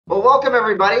Well, welcome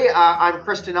everybody. I'm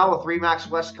Chris Donnell with Remax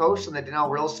West Coast and the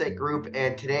Donnell Real Estate Group,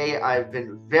 and today I've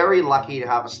been very lucky to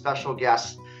have a special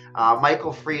guest,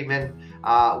 Michael Friedman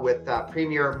with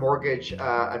Premier Mortgage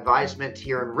Advisement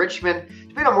here in Richmond.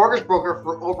 He's been a mortgage broker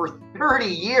for over 30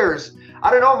 years. I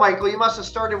don't know, Michael, you must have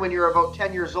started when you were about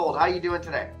 10 years old. How are you doing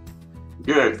today?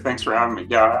 Good. Thanks for having me.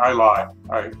 Yeah, I lie.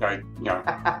 I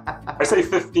say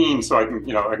 15 so I can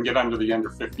get under the under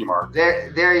 50 mark.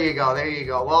 There you go. There you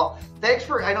go. Well, thanks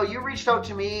for. I know you reached out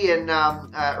to me in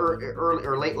early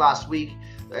or late last week,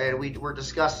 and we were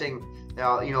discussing,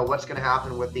 what's going to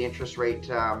happen with the interest rate.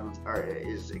 Or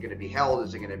is it going to be held?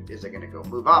 Is it going to go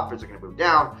move up? Is it going to move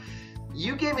down?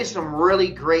 You gave me some really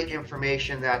great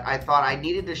information that I thought I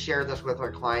needed to share this with our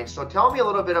clients. So tell me a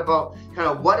little bit about kind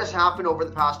of what has happened over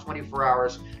the past 24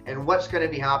 hours and what's going to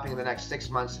be happening in the next 6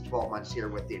 months to 12 months here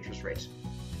with the interest rates.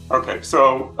 Okay,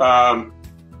 so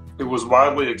it was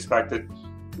widely expected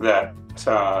that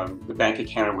the Bank of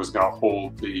Canada was going to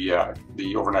hold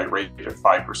the overnight rate at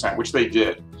 5%, which they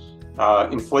did.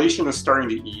 Inflation is starting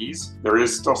to ease. There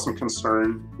is still some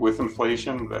concern with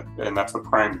inflation, and that's the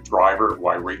prime driver of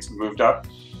why rates have moved up.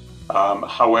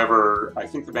 However, I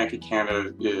think the Bank of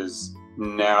Canada is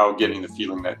now getting the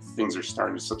feeling that things are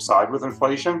starting to subside with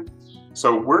inflation.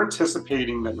 So we're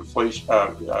anticipating that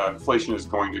inflation is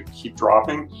going to keep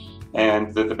dropping,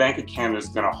 and that the Bank of Canada is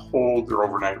going to hold their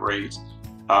overnight rate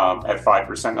at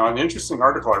 5%. Now, an interesting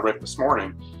article I read this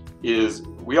morning is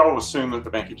we all assume that the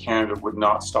Bank of Canada would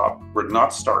not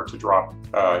start to drop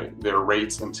their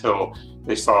rates until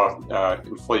they saw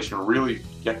inflation really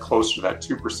get closer to that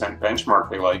 2% benchmark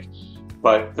they like.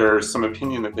 But there's some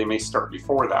opinion that they may start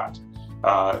before that.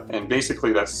 And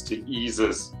basically that's to ease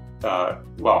us,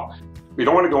 we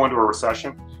don't want to go into a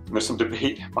recession. And there's some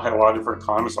debate by a lot of different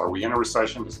economists. Are we in a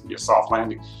recession? Does it be a soft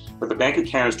landing? But the Bank of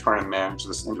Canada is trying to manage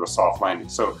this into a soft landing.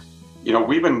 So,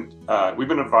 we've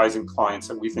been advising clients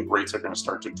that we think rates are going to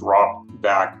start to drop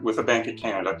back with the Bank of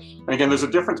Canada. And again, there's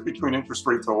a difference between interest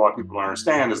rates that a lot of people don't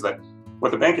understand is that what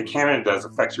the Bank of Canada does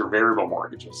affects your variable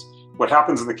mortgages. What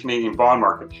happens in the Canadian bond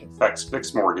market affects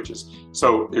fixed mortgages.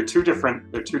 So they're two different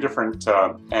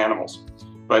animals.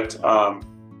 But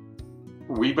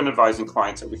we've been advising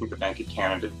clients that we think the Bank of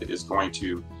Canada is going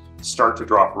to start to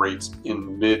drop rates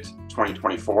in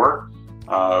mid-2024.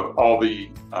 All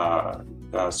the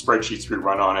spreadsheets we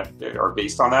run on it are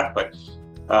based on that, but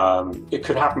it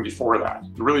could happen before that.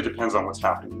 It really depends on what's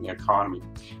happening in the economy.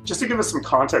 Just to give us some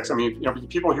context,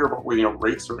 people hear about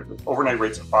rates, overnight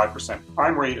rates at 5%.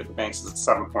 Prime rate at the banks is at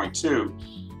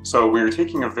 7.2. So when you're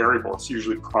taking a variable, it's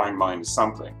usually prime minus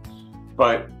something.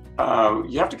 But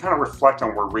you have to kind of reflect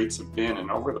on where rates have been, and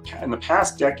in the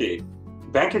past decade,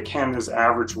 Bank of Canada's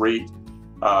average rate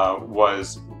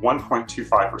was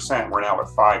 1.25%. We're now at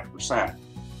 5%.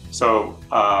 So,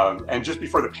 and just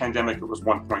before the pandemic, it was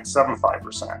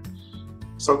 1.75%.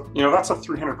 So, that's a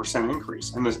 300%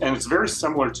 increase. And it's very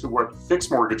similar to what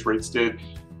fixed mortgage rates did,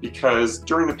 because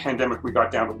during the pandemic, we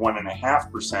got down to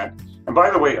 1.5%. And by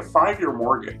the way, a 5-year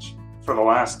mortgage for the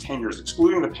last 10 years,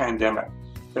 excluding the pandemic,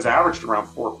 has averaged around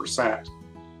 4%.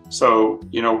 So,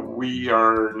 we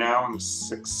are now in the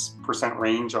 6%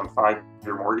 range on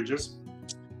 5-year mortgages.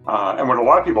 And what a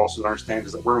lot of people also don't understand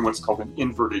is that we're in what's called an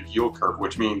inverted yield curve,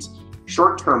 which means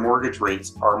short-term mortgage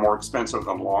rates are more expensive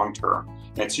than long-term.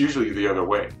 And it's usually the other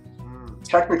way.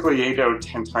 Technically, 8 out of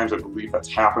 10 times I believe that's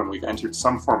happened. We've entered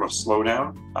some form of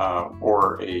slowdown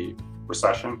or a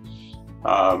recession.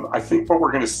 I think what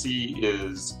we're going to see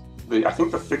is, I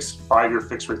think the 5-year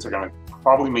fixed rates are going to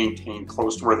probably maintain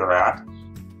close to where they're at.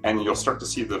 And you'll start to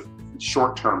see the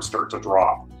short-term start to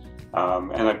drop.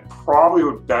 And I probably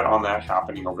would bet on that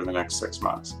happening over the next 6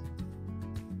 months.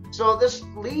 So this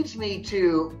leads me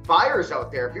to buyers out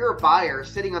there. If you're a buyer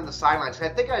sitting on the sidelines, I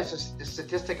think a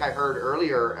statistic I heard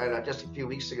earlier just a few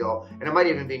weeks ago, and it might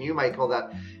even be you, Michael,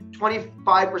 that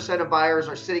 25% of buyers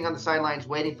are sitting on the sidelines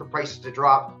waiting for prices to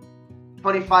drop.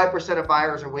 25% of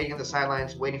buyers are waiting on the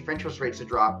sidelines waiting for interest rates to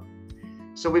drop.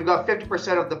 So we've got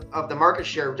 50% of the market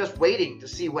share just waiting to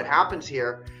see what happens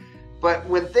here. But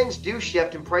when things do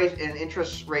shift and price and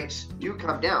interest rates do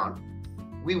come down,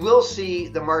 we will see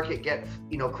the market get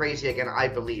crazy again. I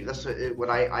believe that's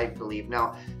what I believe.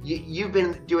 Now you've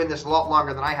been doing this a lot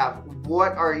longer than I have.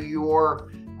 What are your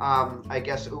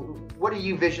what are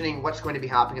you visioning? What's going to be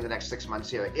happening in the next 6 months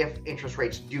here if interest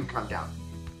rates do come down?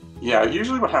 Yeah,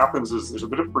 usually what happens is there's a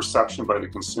bit of perception by the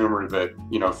consumer that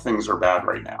things are bad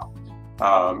right now.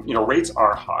 Rates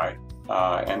are high.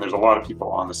 And there's a lot of people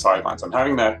on the sidelines. I'm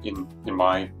having that in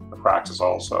my practice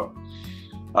also.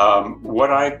 What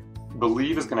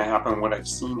believe is going to happen, what I've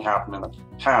seen happen in the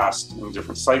past in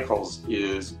different cycles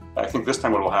is, I think this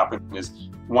time what will happen is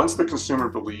once the consumer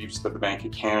believes that the Bank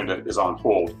of Canada is on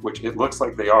hold, which it looks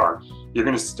like they are, you're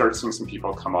going to start seeing some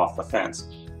people come off the fence.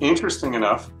 Interesting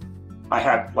enough, I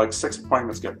had like 6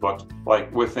 appointments get booked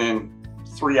like within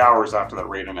 3 hours after that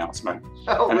rate announcement.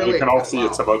 Oh, and really? you can all see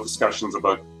it's about discussions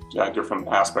about different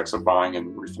aspects of buying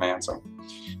and refinancing.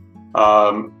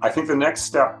 I think the next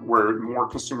step where more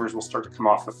consumers will start to come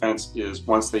off the fence is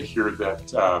once they hear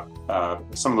that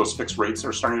some of those fixed rates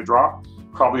are starting to drop,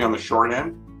 probably on the short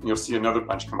end, you'll see another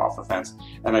bunch come off the fence.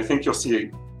 And I think you'll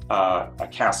see a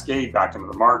cascade back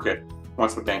into the market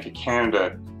once the Bank of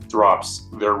Canada drops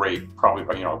their rate, probably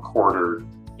by a quarter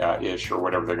ish or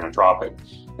whatever they're going to drop it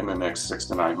in the next 6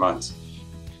 to 9 months.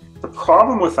 The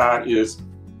problem with that is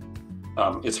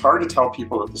it's hard to tell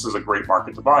people that this is a great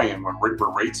market to buy in where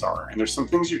rates are. And there's some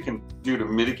things you can do to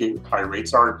mitigate what high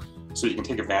rates are so you can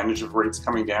take advantage of rates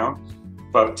coming down.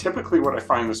 But typically what I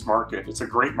find in this market, it's a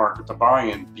great market to buy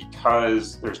in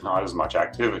because there's not as much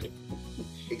activity.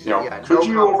 Could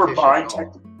you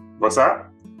overbuy? What's that?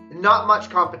 Not much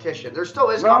competition. There still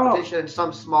is competition in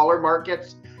some smaller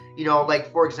markets.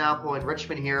 Like for example, in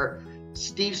Richmond here,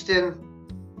 Steveston,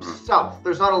 South.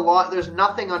 There's not a lot. There's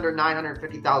nothing under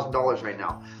 $950,000 right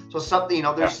now. So something,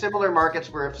 there's similar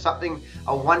markets where if something,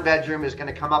 a 1-bedroom is going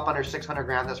to come up under 600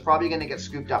 grand, that's probably going to get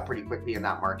scooped up pretty quickly in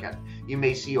that market. You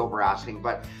may see over asking,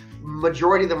 but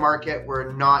majority of the market,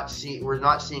 we're not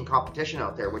seeing competition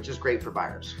out there, which is great for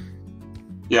buyers.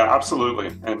 Yeah, absolutely.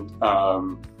 And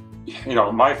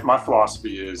my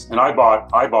philosophy is, and I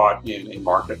bought in a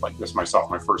market like this myself,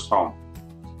 my first home.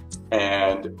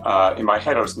 And in my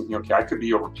head, I was thinking, okay, I could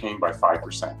be overpaying by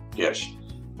 5%-ish.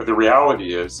 But the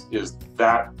reality is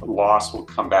that loss will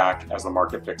come back as the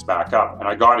market picks back up. And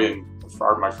I got in,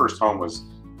 my first home was,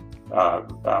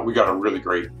 we got a really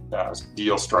great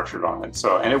deal structured on it.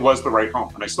 And it was the right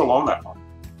home, and I still own that home.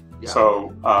 Yeah.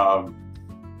 So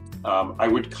I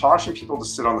would caution people to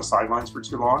sit on the sidelines for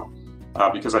too long.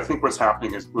 Because I think what's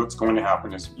going to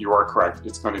happen is, you are correct,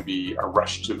 it's going to be a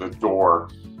rush to the door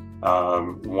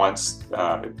once,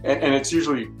 and it's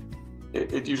usually,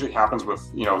 it usually happens with,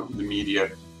 the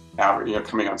media,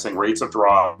 coming out saying rates have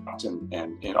dropped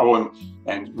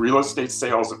and real estate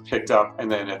sales have picked up,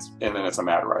 and then it's a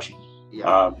mad rush.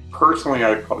 Yeah. Personally,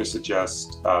 I'd probably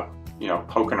suggest,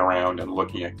 poking around and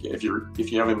looking at, if you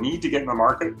have a need to get in the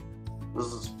market, this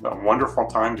is a wonderful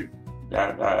time to,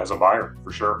 as a buyer,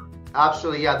 for sure.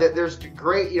 Absolutely, yeah. There's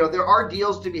great, there are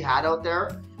deals to be had out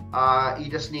there. You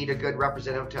just need a good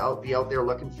representative to be out there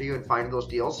looking for you and finding those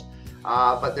deals.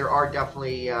 But there are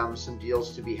definitely some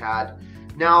deals to be had.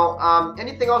 Now,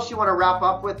 anything else you want to wrap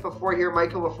up with before we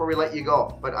let you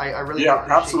go? But I really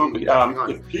absolutely.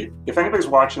 If anybody's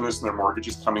watching this and their mortgage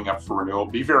is coming up for renewal,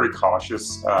 be very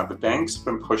cautious. The bank's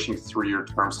been pushing 3-year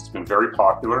terms. It's been very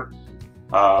popular.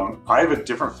 I have a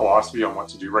different philosophy on what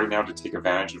to do right now to take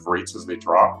advantage of rates as they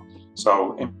drop.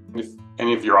 So if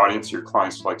any of your audience, your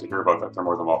clients would like to hear about that, they're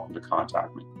more than welcome to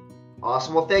contact me.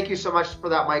 Awesome. Well, thank you so much for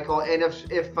that, Michael. And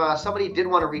if somebody did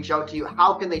want to reach out to you,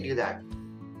 how can they do that?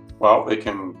 Well, they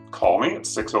can call me at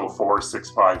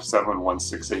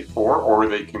 604-657-1684, or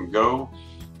they can go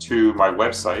to my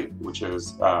website, which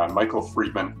is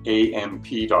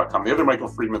michaelfriedmanamp.com. The other Michael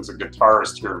Friedman's a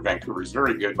guitarist here in Vancouver. He's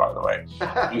very good, by the way.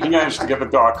 And he managed to get the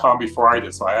 .com before I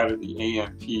did, so I added the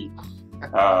AMP,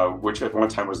 which at one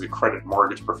time was the accredited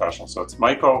mortgage professional. So it's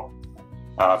Michael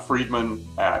Friedman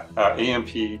at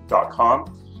amp.com.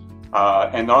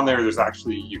 And on there, there's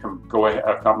actually, you can go ahead,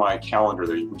 I've got my calendar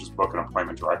there. You can just book an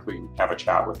appointment directly and have a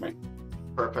chat with me.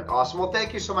 Perfect. Awesome. Well,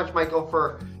 thank you so much, Michael,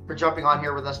 for jumping on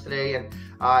here with us today. And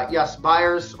yes,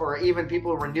 buyers or even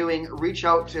people renewing, reach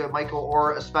out to Michael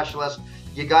or a specialist.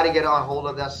 You got to get on hold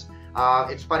of this.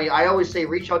 It's funny, I always say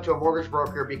reach out to a mortgage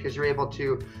broker because you're able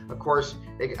to, of course,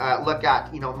 look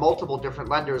at multiple different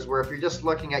lenders, where if you're just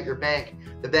looking at your bank,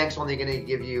 the bank's only going to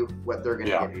give you what they're going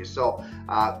to give you. So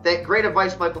great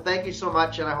advice, Michael. Thank you so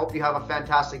much, and I hope you have a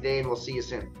fantastic day, and we'll see you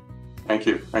soon. Thank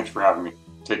you. Thanks for having me.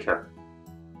 Take care.